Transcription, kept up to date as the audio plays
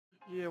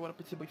Yeah, what up,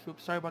 it's your boy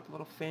Foopsz. Sorry about the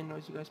little fan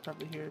noise you guys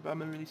probably hear, but I'm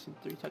gonna be releasing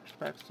 3 texture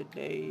packs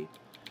today.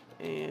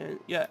 And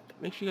yeah,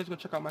 make sure you guys go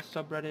check out my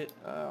subreddit,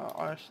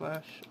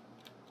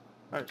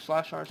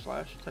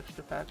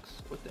 r/r/texture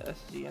packs with the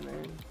SZ and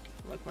then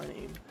like my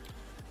name.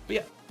 But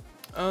yeah,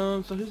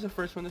 so here's the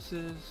first one. This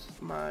is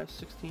my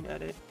 16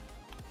 edit.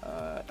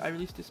 I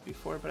released this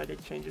before, but I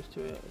did changes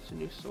to it. It's a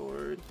new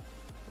sword,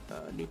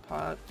 new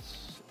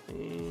pots,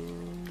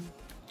 and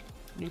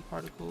new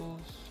particles.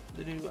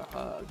 The new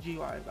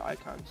GUI, the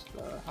icons,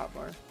 the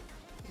hotbar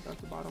down at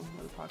the bottom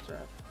where the pots are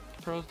at.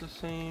 Pearl's the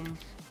same.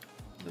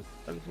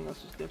 Everything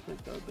else is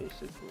different though,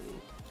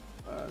 basically.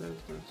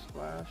 There's the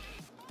splash.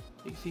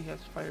 You can see he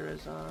has fire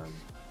res on.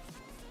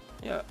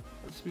 Yeah,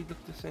 the speed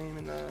looks the same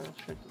and the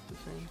strength looks the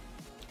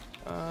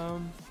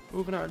same.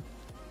 Moving on.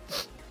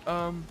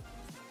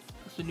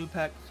 It's a new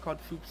pack. It's called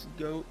Foopsz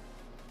GoAT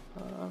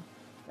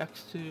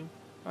X2.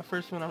 My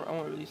first one, I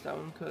won't release that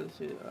one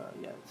because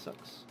yeah, it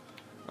sucks.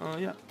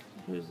 Yeah,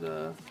 here's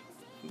the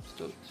Foopsz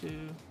GoAT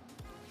 2.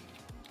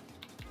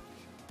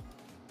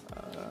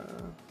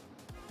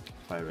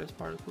 Fire res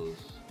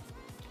particles.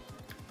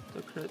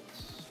 The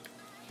crits.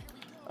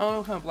 I don't know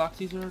what kind of blocks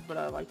these are, but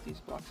I like these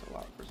blocks a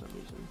lot for some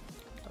reason.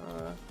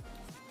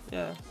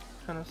 Yeah,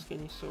 kind of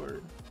skinny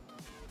sword.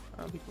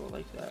 People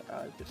like that.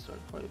 I like this sword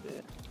quite a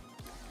bit.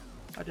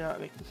 I did not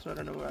make this sword.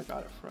 I don't know where I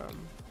got it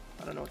from.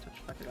 I don't know what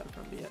texture pack I got it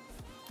from yet.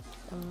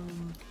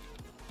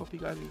 Hope you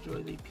guys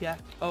enjoy the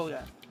pack. Oh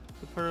yeah,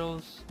 the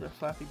pearls. They're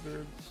flappy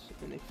birds,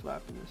 and they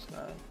flap in the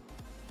sky.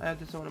 I had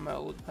this on one of my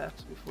old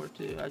packs before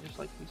too. I just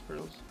like these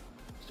pearls.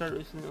 Started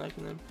recently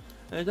liking them.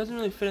 And it doesn't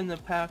really fit in the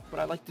pack, but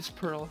I like this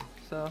pearl.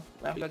 So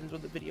I hope you guys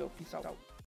enjoyed the video. Peace out.